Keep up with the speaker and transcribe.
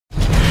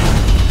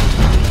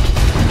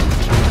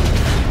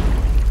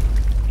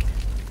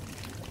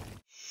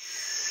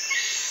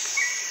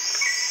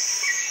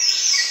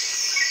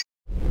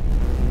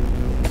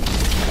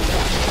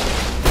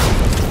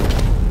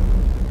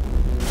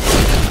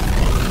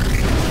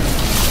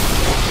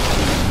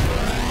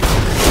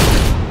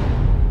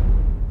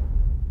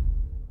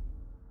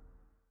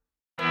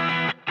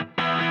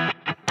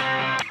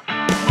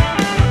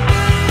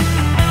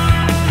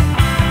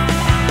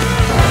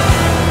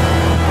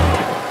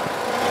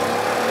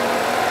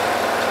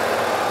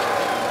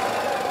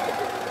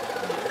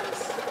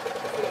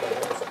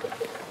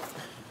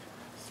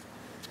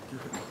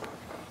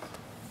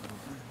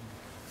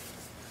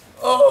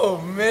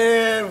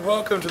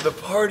Welcome to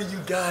the party, you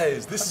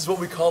guys. This is what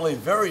we call a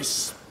very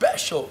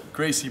special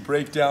Gracie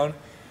Breakdown.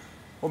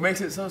 What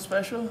makes it so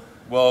special?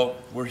 Well,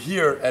 we're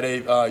here at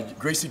a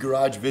Gracie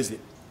Garage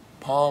visit,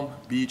 Palm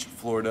Beach,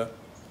 Florida,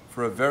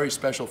 for a very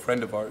special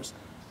friend of ours,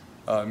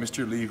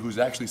 Mr. Lee, who's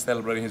actually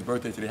celebrating his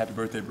birthday today. Happy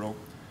birthday, bro.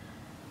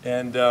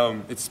 And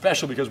it's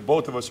special because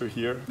both of us are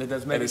here at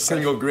a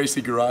single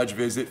Gracie Garage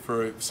visit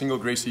for a single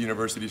Gracie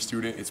University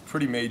student. It's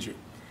pretty major.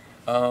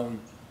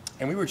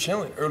 And we were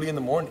chilling early in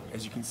the morning,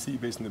 as you can see,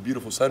 based on the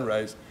beautiful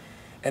sunrise.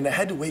 And I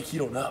had to wake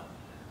Keaton up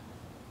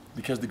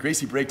because the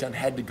Gracie Breakdown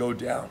had to go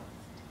down.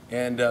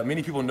 And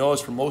many people know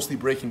us for mostly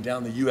breaking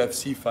down the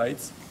UFC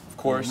fights, of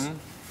course.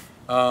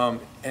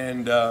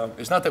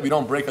 It's not that we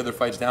don't break other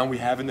fights down, we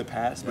have in the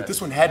past, but this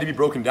one had to be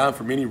broken down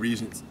for many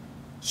reasons.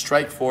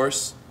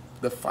 Strikeforce,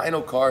 the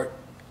final card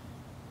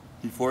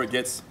before it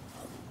gets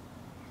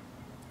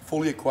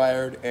fully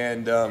acquired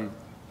and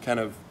kind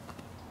of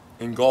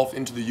engulfed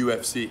into the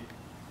UFC.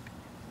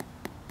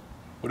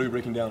 What are we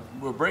breaking down?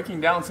 We're breaking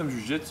down some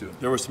jiu-jitsu.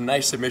 There were some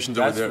nice submissions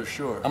over there. That's for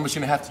sure. I'm just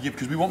going to have to give,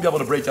 because we won't be able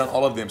to break down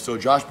all of them. So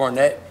Josh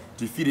Barnett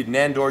defeated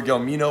Nandor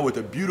Gelmino with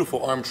a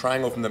beautiful arm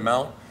triangle from the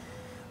mount.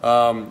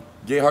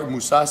 Gerhard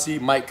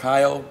Mousasi, Mike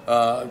Kyle,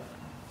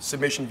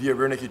 submission via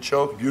rear naked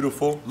choke,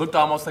 beautiful. Looked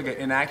almost like an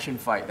in-action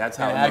fight. That's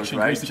how it looked,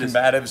 right? Gracie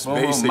combatives,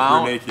 basic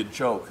mount, rear naked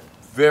choke.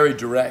 Very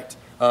direct.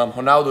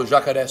 Ronaldo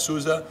Jacare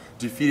Souza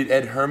defeated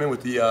Ed Herman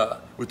with the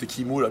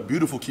kimura,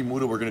 beautiful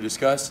kimura we're going to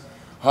discuss.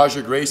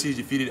 Roger Gracie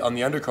defeated on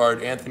the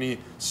undercard Anthony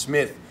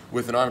Smith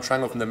with an arm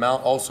triangle from the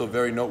mount, also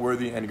very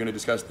noteworthy, and going to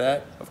discuss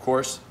that, of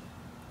course.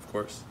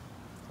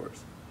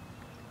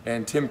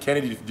 And Tim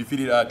Kennedy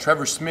defeated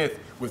Trevor Smith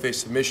with a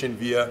submission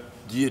via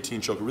guillotine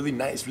choke, a really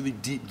nice, really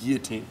deep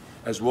guillotine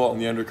as well on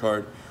the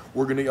undercard.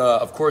 We're going to,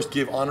 of course,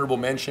 give honorable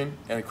mention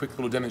and a quick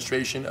little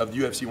demonstration of the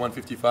UFC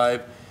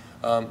 155,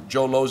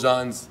 Joe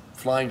Lauzon's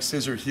flying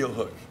scissor heel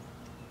hook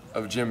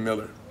of Jim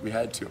Miller. We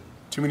had to.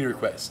 Too many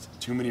requests.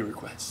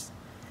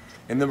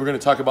 And then we're going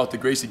to talk about the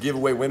Gracie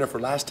Giveaway winner for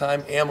last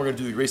time, and we're going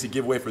to do the Gracie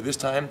Giveaway for this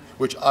time,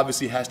 which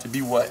obviously has to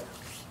be what?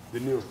 The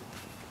new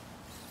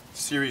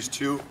Series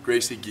 2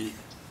 Gracie Gi.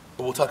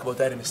 But we'll talk about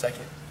that in a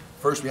second.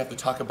 First, we have to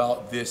talk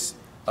about this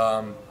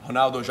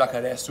Ronaldo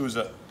Jacare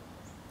Souza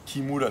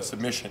kimura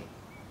submission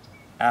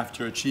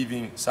after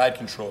achieving side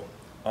control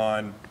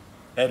on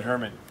Ed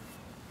Herman.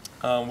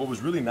 What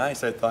was really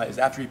nice, I thought, is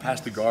after he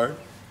passed the guard,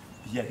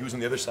 he was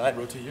on the other side,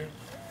 rotate here.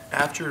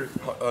 After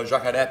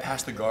Jacare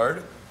passed the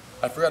guard,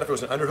 I forgot if it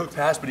was an underhook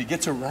pass, but he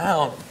gets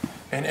around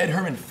and Ed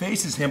Herman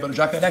faces him, but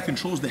Jacare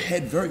controls the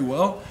head very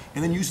well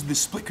and then uses the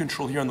split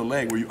control here on the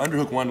leg where you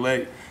underhook one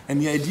leg. And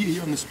the idea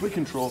here on the split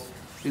control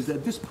is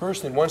that this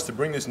person wants to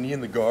bring this knee in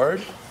the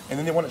guard and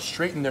then they want to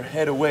straighten their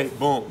head away.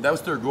 Boom. That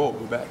was their goal.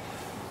 Go back.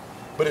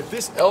 But if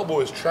this elbow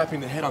is trapping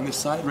the head on this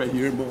side right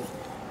here, boom,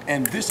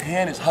 and this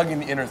hand is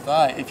hugging the inner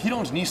thigh, if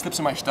Hidon's knee slips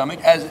in my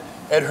stomach, as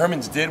Ed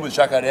Herman's did with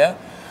Jacare,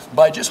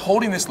 by just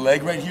holding this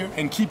leg right here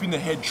and keeping the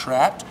head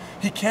trapped,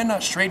 he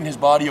cannot straighten his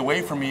body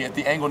away from me at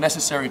the angle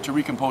necessary to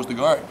recompose the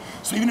guard.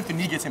 So even if the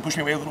knee gets in, push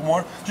me away a little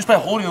more, just by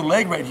holding the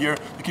leg right here,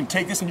 you can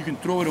take this and you can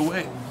throw it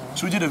away.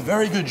 So he did a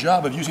very good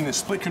job of using the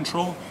split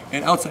control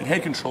and outside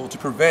head control to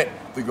prevent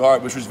the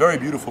guard, which was very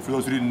beautiful for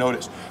those who didn't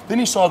notice. Then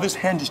he saw this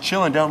hand just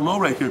chilling down low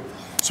right here.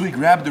 So he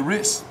grabbed the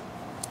wrist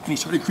and he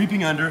started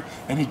creeping under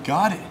and he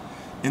got it.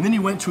 And then he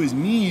went to his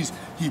knees,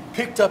 he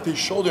picked up his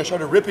shoulder and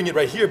started ripping it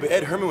right here, but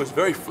Ed Herman was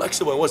very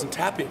flexible and wasn't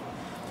tapping.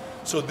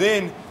 So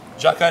then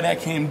Jacare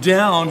came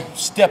down,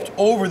 stepped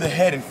over the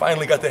head, and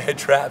finally got the head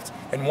trapped.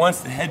 And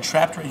once the head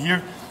trapped right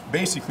here,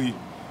 basically,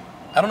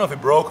 I don't know if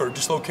it broke or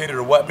dislocated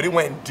or what, but it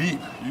went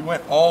deep. It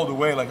went all the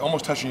way, like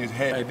almost touching his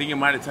head. I think it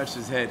might have touched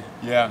his head.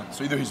 Yeah,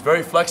 so either he's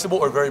very flexible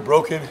or very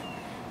broken.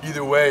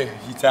 Either way,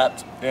 he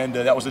tapped, and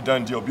that was a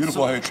done deal.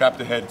 Beautiful how he trapped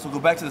the head. So go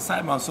back to the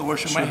side mount, so where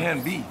should my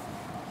hand be?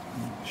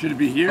 Should it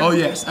be here? Oh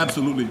yes,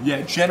 absolutely.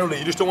 Yeah, generally,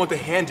 you just don't want the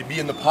hand to be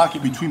in the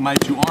pocket between my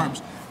two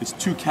arms. It's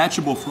too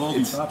catchable for all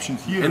these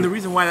options here. And the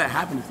reason why that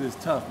happened is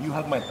it's tough. You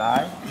hug my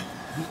thigh,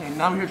 and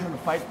now I'm here trying to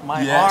fight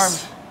my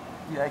arms.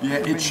 Yeah,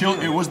 it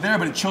chilled. It was there,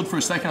 but it chilled for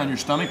a second on your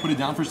stomach. Put it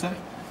down for a sec.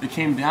 It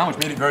came down, which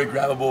made it very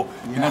grabbable,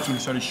 and that's when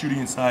you started shooting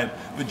inside.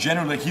 But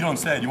generally, like Hidon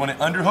said, you want it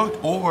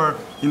underhooked or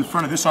in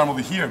front of this arm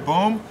over here.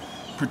 Boom,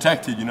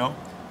 protected, you know.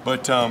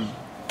 But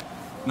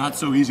not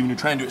so easy when you're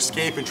trying to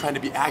escape and trying to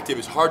be active.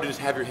 It's hard to just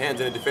have your hands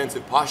in a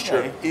defensive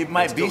posture. Yeah, it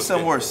might be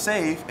somewhere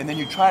safe, and then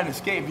you try to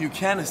escape. You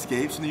can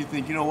escape, so then you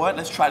think, you know what?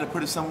 Let's try to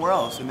put it somewhere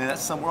else, and then that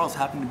somewhere else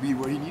happened to be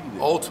where he needed it.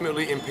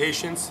 Ultimately,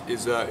 impatience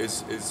is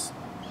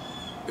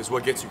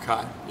what gets you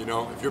caught. You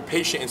know, if you're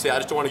patient and say, I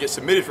just don't want to get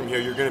submitted from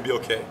here, you're going to be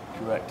okay.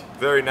 Correct.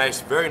 Very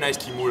nice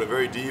kimura,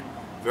 very deep,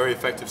 very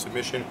effective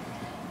submission.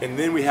 And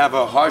then we have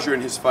Roger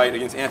in his fight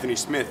against Anthony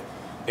Smith.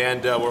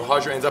 And where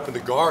Roger ends up in the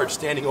guard,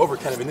 standing over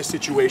kind of in this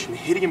situation,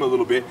 hitting him a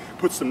little bit,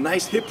 puts some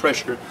nice hip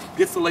pressure,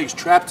 gets the legs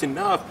trapped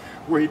enough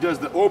where he does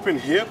the open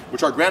hip,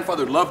 which our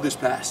grandfather loved this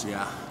pass.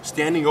 Yeah.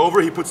 Standing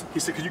over, he said,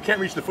 because you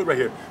can't reach the foot right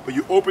here, but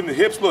you open the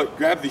hips, look,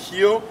 grab the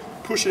heel,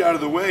 push it out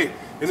of the way,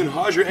 and then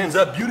Roger ends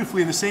up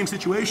beautifully in the same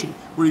situation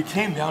where he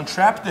came down,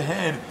 trapped the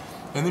head,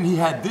 and then he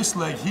had this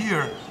leg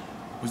here.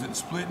 Was it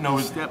split? No, it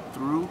was Step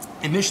through.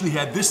 Initially he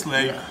had this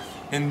leg,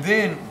 and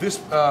then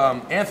this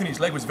Anthony's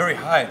leg was very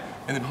high,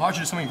 and then Hodge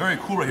did something very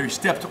cool right here. He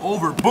stepped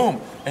over,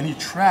 boom, and he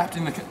trapped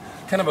in the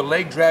kind of a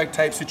leg drag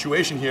type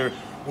situation here,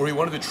 where he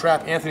wanted to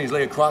trap Anthony's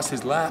leg across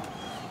his lap.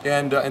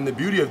 And the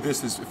beauty of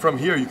this is from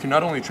here, you can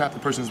not only trap the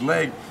person's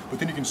leg, but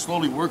then you can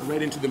slowly work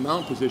right into the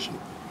mount position.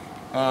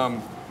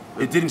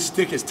 It didn't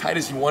stick as tight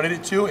as he wanted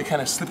it to. It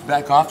kind of slipped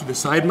back off to the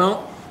side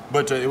mount,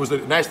 but it was a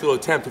nice little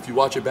attempt. If you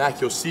watch it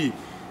back, you'll see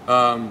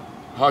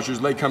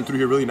Hodger's leg come through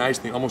here really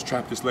nicely, almost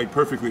trapped this leg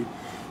perfectly.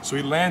 So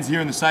he lands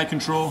here in the side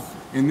control,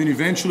 and then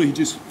eventually he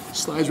just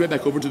slides right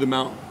back over to the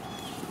mount.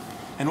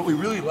 And what we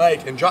really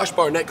like, and Josh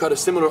Barnett caught a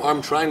similar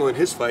arm triangle in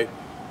his fight,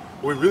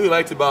 what we really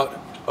liked about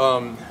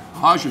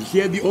Hodger's, he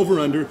had the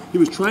over-under, he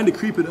was trying to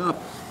creep it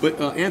up, but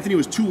Anthony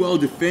was too well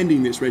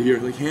defending this right here,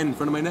 like hand in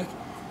front of my neck.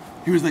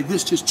 He was like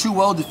this, just too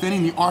well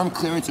defending the arm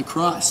clearance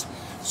across.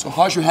 So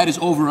Hodger had his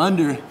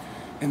over-under,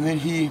 and then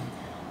he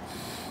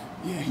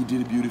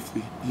did it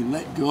beautifully. He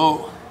let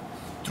go,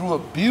 threw a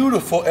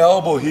beautiful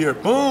elbow here,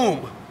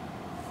 boom,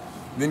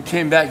 then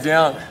came back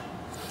down.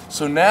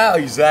 So now,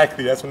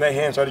 exactly, that's when that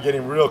hand started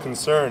getting real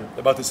concerned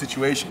about the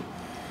situation.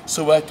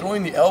 So by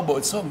throwing the elbow,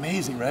 it's so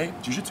amazing, right?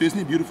 Jiu-Jitsu, isn't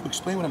it beautiful?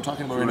 Explain what I'm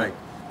talking about right now.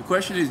 The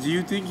question is, do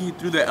you think he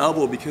threw the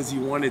elbow because he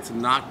wanted to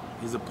knock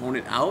his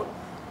opponent out?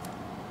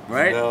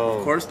 Right? No.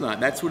 Of course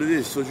not. That's what it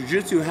is. So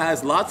Jiu-Jitsu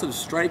has lots of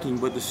striking,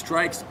 but the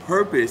strike's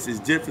purpose is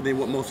different than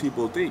what most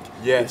people think.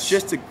 Yes. It's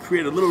just to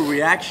create a little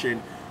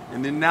reaction,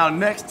 and then now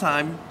next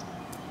time,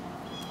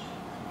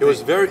 It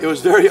was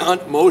very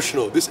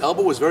unemotional. This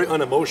elbow was very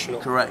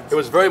unemotional. Correct. It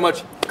was very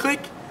much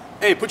click.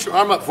 Hey, put your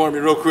arm up for me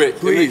real quick.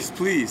 please,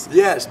 please.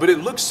 Yes, but it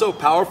looked so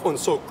powerful and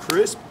so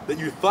crisp that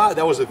you thought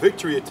that was a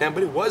victory attempt,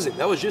 but it wasn't.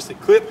 That was just a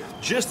clip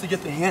just to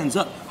get the hands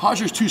up.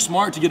 Hodger's too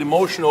smart to get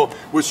emotional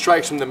with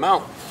strikes from the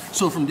mount.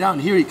 So from down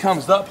here, he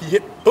comes up, he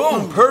hit,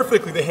 boom,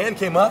 perfectly. The hand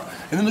came up,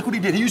 and then look what he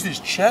did. He used his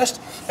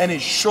chest and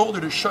his shoulder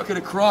to shuck it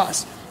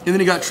across, and then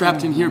he got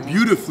trapped in here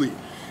beautifully.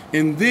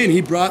 And then he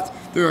brought,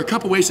 there are a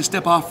couple ways to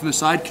step off from the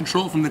side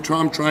control from the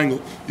arm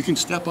triangle. You can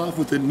step off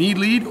with a knee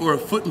lead or a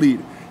foot lead.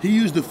 He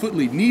used the foot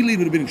lead. Knee lead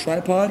would have been a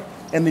tripod,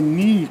 and the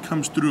knee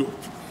comes through.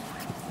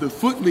 The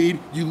foot lead,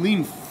 you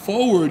lean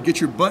forward,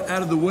 get your butt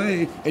out of the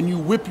way, and you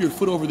whip your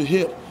foot over the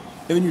hip.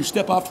 And then you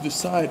step off to the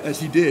side, as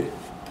he did,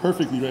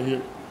 perfectly right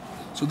here.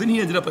 So then he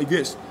ended up like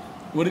this.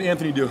 What did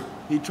Anthony do?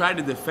 He tried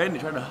to defend, he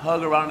tried to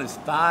hug around his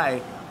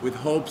thigh with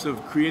hopes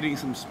of creating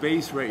some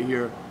space right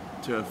here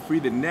to free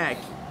the neck,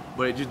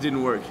 but it just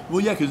didn't work. Well,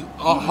 yeah, because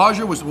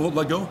Hodger was,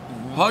 let go.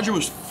 Hodger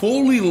was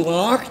fully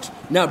locked.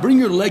 Now bring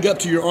your leg up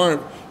to your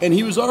arm. And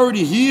he was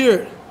already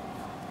here.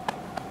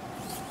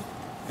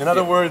 In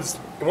other words,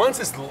 once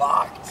it's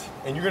locked,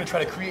 and you're gonna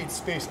try to create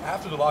space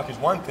after the lock is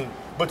one thing,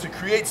 but to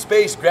create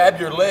space, grab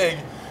your leg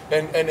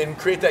and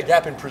create that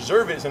gap and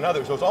preserve it is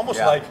another. So it's almost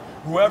like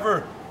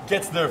whoever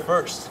gets there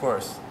first. Of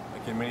course,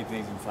 like in many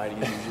things in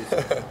fighting and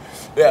jiu-jitsu.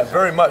 Yeah,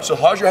 very much. So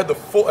Hodger had the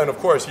full, and of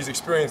course he's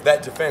experienced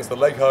that defense, the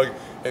leg hug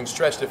and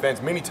stretch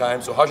defense many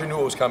times, so Hodger knew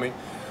what was coming.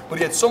 But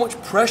he had so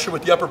much pressure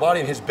with the upper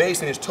body and his base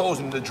and his toes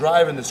and the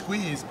drive and the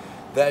squeeze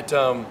that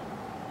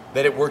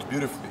that it worked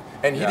beautifully.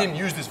 And he didn't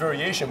use this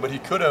variation, but he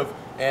could have.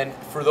 And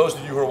for those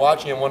of you who are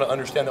watching and want to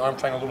understand the arm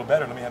triangle a little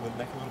better, let me have the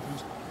neck a little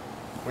please.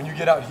 When you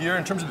get out here,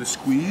 in terms of the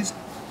squeeze,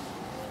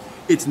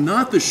 it's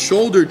not the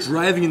shoulder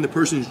driving in the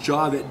person's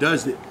jaw that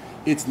does it.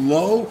 It's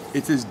low,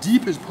 it's as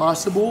deep as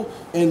possible,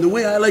 and the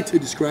way I like to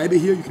describe it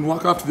here, you can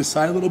walk off to the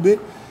side a little bit,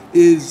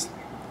 is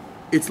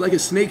it's like a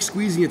snake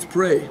squeezing its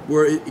prey,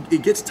 where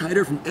it gets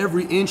tighter from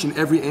every inch and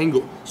every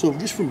angle. So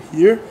just from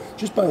here,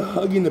 just by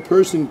hugging the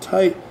person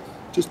tight,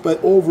 just by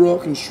overall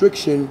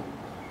constriction,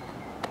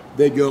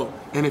 they go.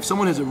 And if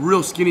someone has a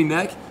real skinny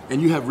neck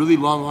and you have really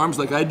long arms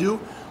like I do,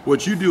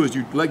 what you do is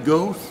you let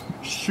go,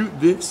 shoot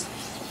this,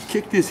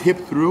 kick this hip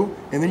through,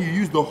 and then you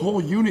use the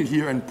whole unit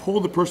here and pull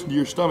the person to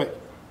your stomach.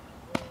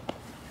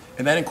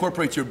 And that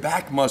incorporates your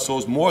back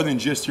muscles more than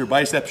just your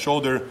bicep,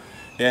 shoulder,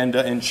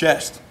 and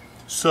chest.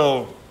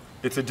 So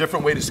it's a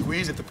different way to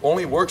squeeze. It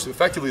only works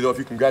effectively though if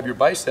you can grab your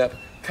bicep,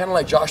 kind of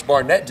like Josh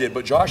Barnett did,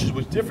 but Josh's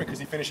was different because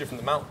he finished it from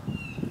the mount.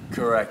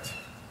 Correct.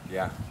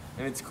 Yeah.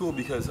 And it's cool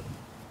because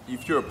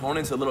if your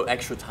opponent's a little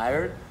extra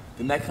tired,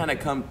 then that kind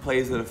of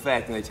plays an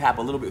effect and they tap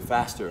a little bit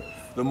faster.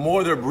 The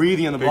more they're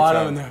breathing on the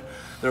bottom and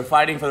they're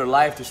fighting for their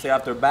life to stay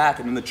off their back,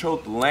 and then the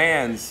choke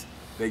lands,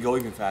 they go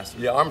even faster.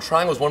 Yeah, arm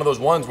triangle is one of those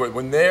ones where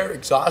when they're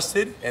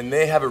exhausted and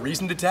they have a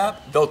reason to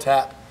tap, they'll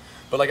tap.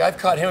 But like I've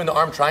caught him in the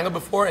arm triangle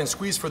before and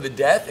squeezed for the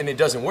death and it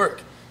doesn't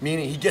work.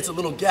 Meaning he gets a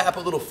little gap, a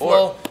little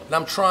flow, and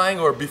I'm trying,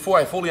 or before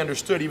I fully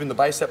understood even the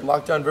bicep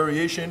lockdown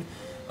variation.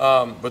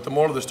 But the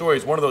moral of the story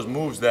is one of those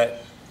moves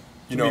that,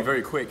 you know, can be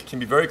very quick. Can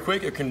be very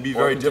quick, it can be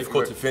very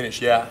difficult to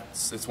finish. Yeah,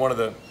 it's one of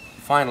the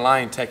fine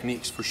line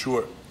techniques for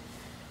sure.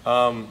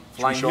 Flying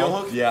heel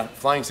hook? Yeah,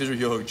 flying scissor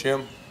heel hook.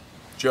 Jim,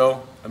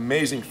 Joe,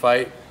 amazing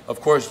fight.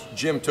 Of course,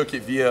 Jim took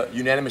it via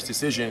unanimous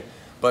decision,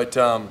 but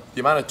the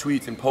amount of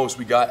tweets and posts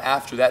we got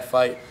after that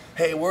fight,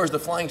 hey, where's the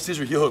flying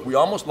scissor heel hook? We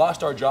almost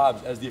lost our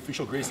jobs as the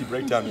official Gracie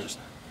Breakdowners.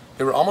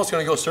 They were almost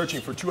going to go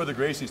searching for 2 other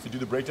Gracies to do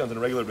the breakdowns on a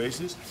regular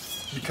basis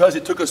because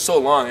it took us so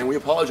long, and we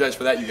apologize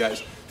for that, you guys.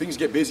 Things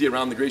get busy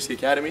around the Gracie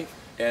Academy,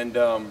 and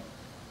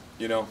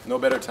you know, no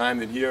better time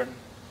than here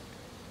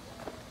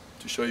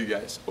to show you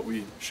guys what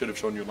we should have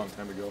shown you a long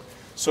time ago.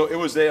 So it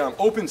was a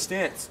open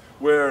stance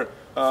where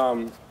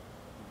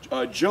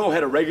Joe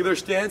had a regular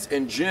stance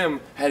and Jim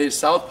had his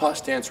southpaw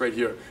stance right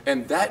here.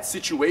 And that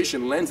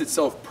situation lends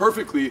itself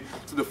perfectly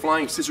to the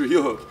flying scissor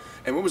heel hook.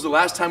 And when was the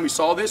last time we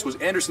saw this? Was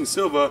Anderson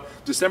Silva,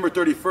 December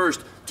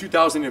 31st,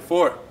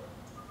 2004,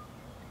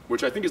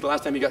 which I think is the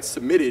last time he got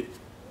submitted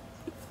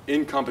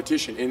in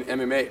competition in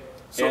MMA.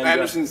 So and,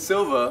 Anderson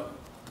Silva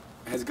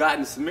has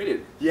gotten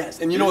submitted.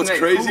 Yes, and you know what's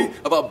crazy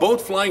about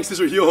both flying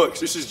scissor heel hooks?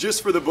 This is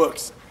just for the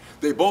books.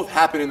 They both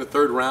happen in the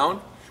 3rd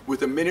round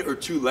with a minute or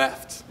 2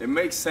 left. It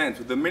makes sense.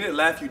 With a minute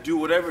left, you do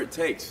whatever it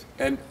takes.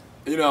 And,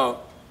 you know,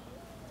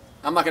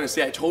 I'm not going to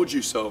say I told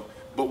you so,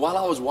 but while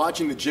I was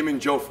watching the Jim and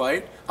Joe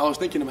fight, I was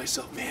thinking to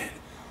myself, man,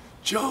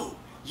 Joe,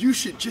 you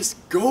should just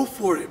go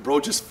for it, bro.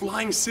 Just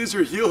flying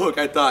scissor heel hook,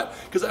 I thought.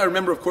 Because I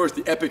remember, of course,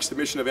 the epic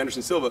submission of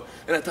Anderson Silva.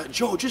 And I thought,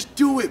 Joe, just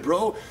do it,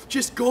 bro.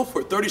 Just go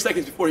for it. 30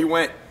 seconds before he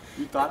went.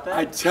 You thought that?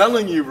 I'm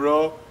telling you,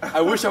 bro. I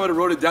wish I would have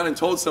wrote it down and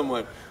told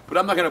someone. But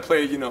I'm not going to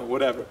play, you know,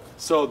 whatever.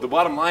 So the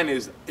bottom line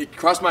is, it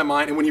crossed my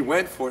mind. And when he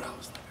went for it, I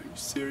was like, are you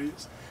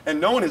serious? And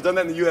no one has done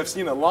that in the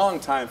UFC in a long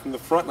time from the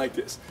front like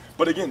this.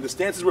 But again, the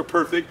stances were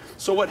perfect.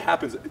 So what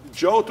happens?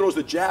 Joe throws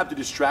the jab to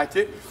distract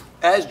it.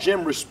 As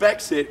Jim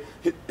respects it,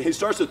 he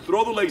starts to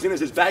throw the legs in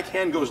as his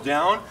backhand goes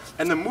down.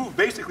 And the move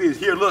basically is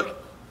here, look.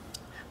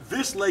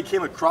 This leg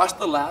came across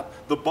the lap,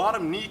 the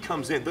bottom knee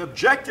comes in. The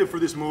objective for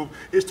this move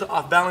is to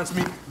off-balance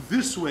me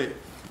this way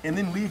and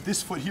then leave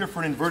this foot here for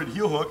an inverted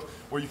heel hook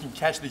where you can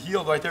catch the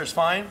heel right there is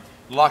fine,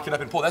 lock it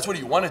up and pull. That's what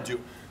you want to do.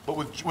 But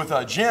with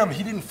Jim,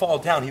 he didn't fall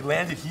down. He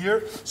landed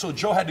here, so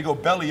Joe had to go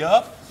belly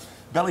up,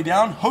 belly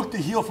down, hook the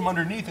heel from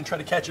underneath and try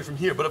to catch it from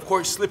here. But of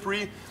course,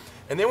 slippery,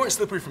 and they weren't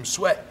slippery from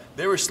sweat.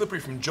 They were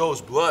slippery from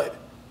Joe's blood.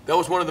 That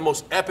was one of the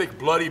most epic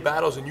bloody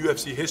battles in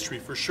UFC history,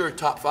 for sure,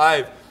 top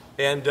 5.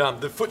 And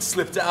the foot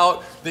slipped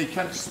out. They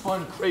kind of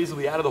spun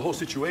crazily out of the whole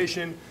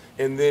situation,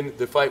 and then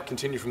the fight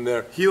continued from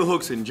there. Heel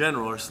hooks in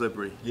general are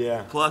slippery.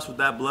 Yeah. Plus, with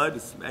that blood,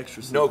 it's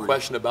extra slippery. No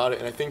question about it.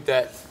 And I think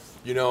that,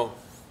 you know,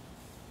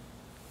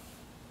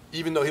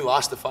 even though he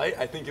lost the fight,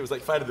 I think it was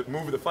like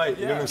move of the fight.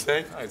 You know what I'm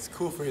saying? Oh, it's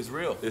cool for his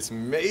reel. It's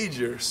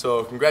major.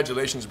 So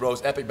congratulations,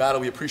 bros. Epic battle.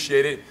 We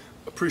appreciate it.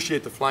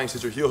 Appreciate the flying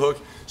scissor heel hook.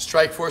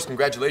 Strikeforce,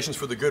 congratulations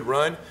for the good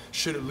run.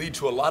 Should it lead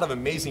to a lot of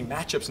amazing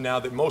matchups now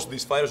that most of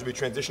these fighters will be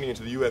transitioning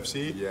into the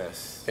UFC.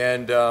 Yes.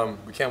 And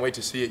we can't wait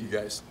to see it, you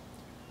guys.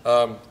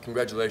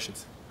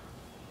 Congratulations.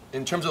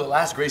 In terms of the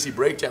last Gracie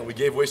Breakdown, we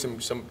gave away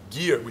some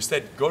gear. We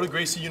said, go to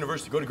Gracie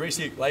University, go to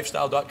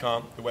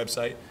GracieLifestyle.com, the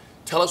website.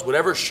 Tell us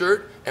whatever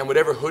shirt and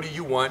whatever hoodie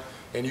you want,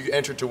 and you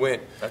enter to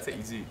win. That's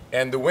easy.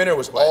 And the winner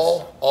was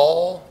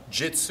all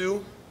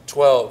Jitsu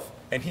 12.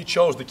 And he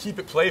chose the Keep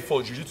It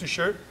Playful Jiu-Jitsu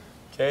shirt.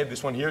 Okay,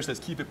 this one here says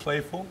Keep It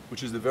Playful,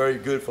 which is the very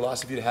good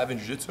philosophy to have in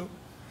Jiu-Jitsu.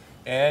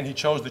 And he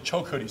chose the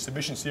choke hoodie,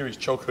 Submission Series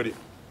choke hoodie.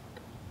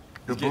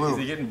 Is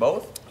he getting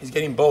both? He's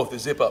getting both, the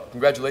zip up.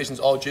 Congratulations,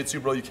 all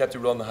Jitsu, bro. You kept it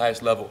real on the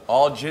highest level.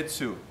 All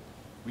Jitsu.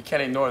 We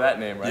can't ignore that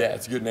name, right? Yeah,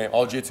 it's a good name.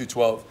 All Jitsu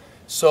 12.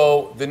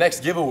 So the next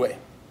giveaway,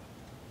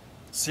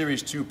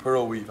 Series 2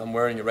 Pearl Weave. I'm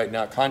wearing it right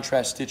now.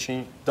 Contrast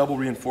stitching, double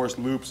reinforced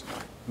loops,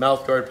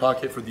 mouth guard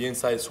pocket for the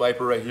inside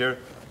swiper right here.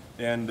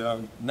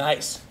 And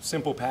nice,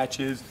 simple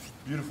patches,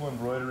 beautiful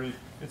embroidery.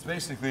 It's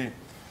basically,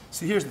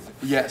 see here's the thing.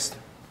 Yes,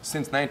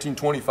 since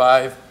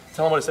 1925.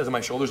 Tell them what it says on my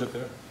shoulders up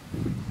there.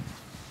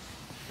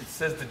 It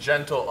says the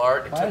gentle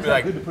art. Why is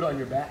that good to put it on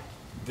your back?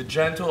 The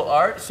gentle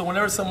art. So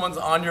whenever someone's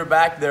on your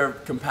back, they're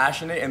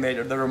compassionate and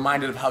they're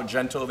reminded of how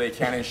gentle they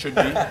can and should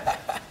be.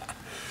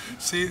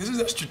 See, this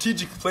is a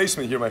strategic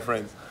placement here, my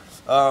friends.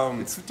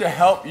 It's to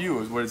help you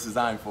is what it's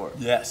designed for.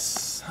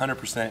 Yes,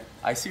 100%.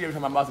 I see every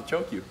time I'm about to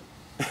choke you.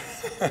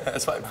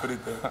 That's why I put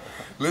it there.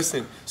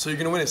 Listen, so you're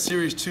going to win a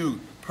Series 2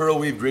 Pearl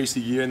Weave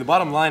Gracie gear. And the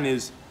bottom line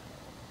is,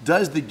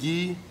 does the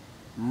gi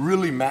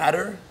really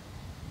matter?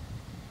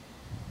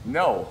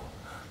 No.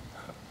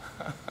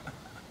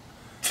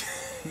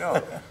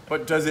 No.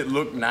 But does it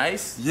look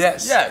nice?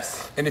 Yes.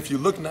 Yes. And if you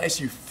look nice,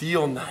 you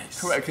feel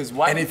nice. Correct. Because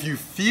why? And if you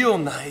feel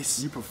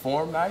nice, you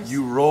perform nice.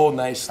 You roll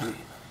nicely.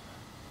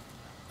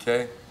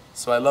 Okay?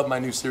 So I love my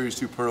new Series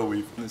 2 Pearl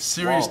Weave. The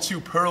Series 2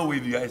 Pearl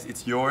Weave, you guys,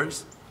 it's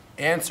yours.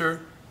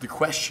 Answer the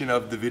question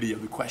of the video,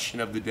 the question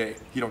of the day.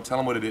 You don't tell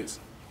them what it is.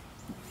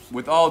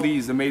 With all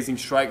these amazing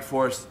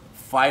Strikeforce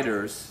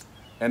fighters,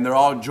 and they're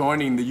all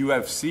joining the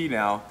UFC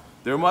now,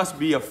 there must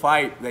be a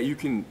fight that you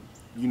can,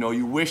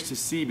 you wish to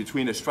see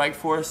between a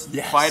Strikeforce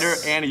fighter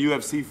and a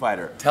UFC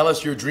fighter. Tell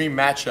us your dream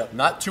matchup,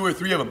 not 2 or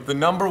 3 of them. The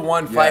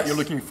 #1 fight you're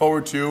looking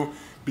forward to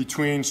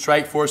between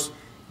Strikeforce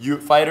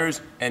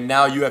fighters and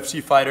now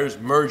UFC fighters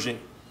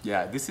merging.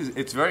 Yeah,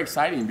 it's very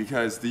exciting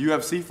because the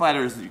UFC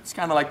fighters, it's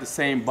kind of like the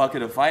same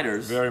bucket of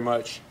fighters. Very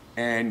much.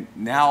 And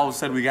now all of a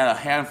sudden we got a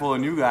handful of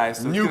new guys.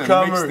 So Newcomers. It's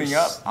gonna mix things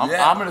up.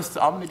 Yeah.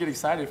 I'm gonna get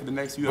excited for the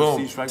next UFC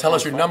Boom. Strikeforce. Tell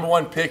us your fight.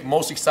 #1 pick,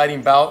 most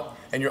exciting bout,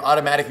 and you're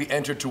automatically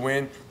entered to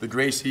win the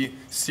Gracie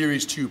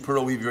Series 2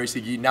 Pearl Weave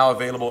Gracie Gi, now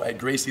available at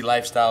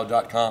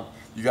GracieLifestyle.com.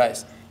 You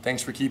guys,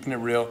 thanks for keeping it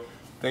real.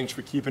 Thanks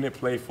for keeping it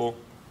playful.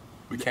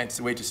 We can't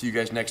wait to see you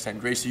guys next time.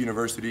 Gracie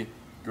University,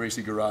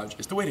 Gracie Garage.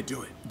 It's the way to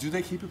do it. Do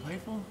they keep it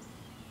playful?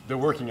 They're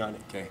working on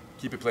it. Okay.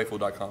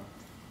 KeepItPlayful.com.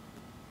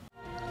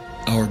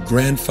 Our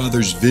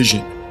grandfather's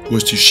vision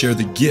was to share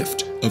the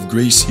gift of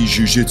Gracie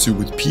Jiu-Jitsu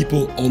with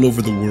people all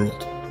over the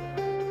world.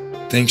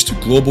 Thanks to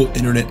global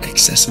internet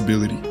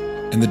accessibility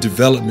and the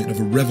development of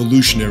a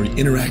revolutionary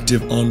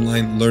interactive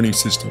online learning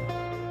system,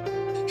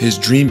 his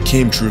dream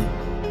came true,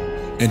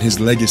 and his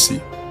legacy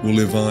will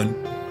live on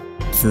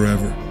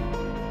forever.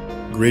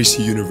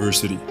 Gracie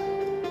University.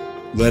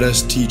 Let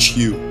us teach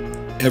you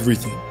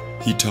everything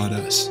he taught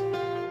us.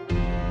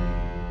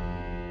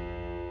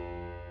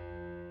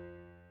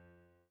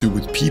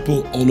 With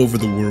people all over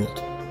the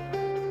world.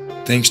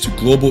 Thanks to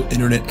global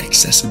internet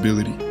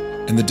accessibility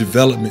and the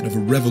development of a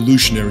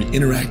revolutionary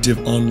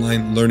interactive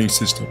online learning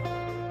system,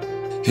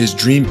 his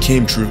dream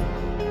came true,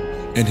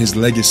 and his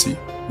legacy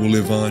will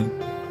live on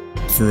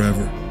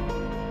forever.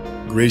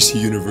 Gracie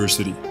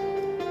University.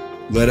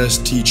 Let us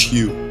teach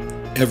you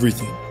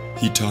everything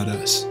he taught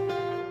us.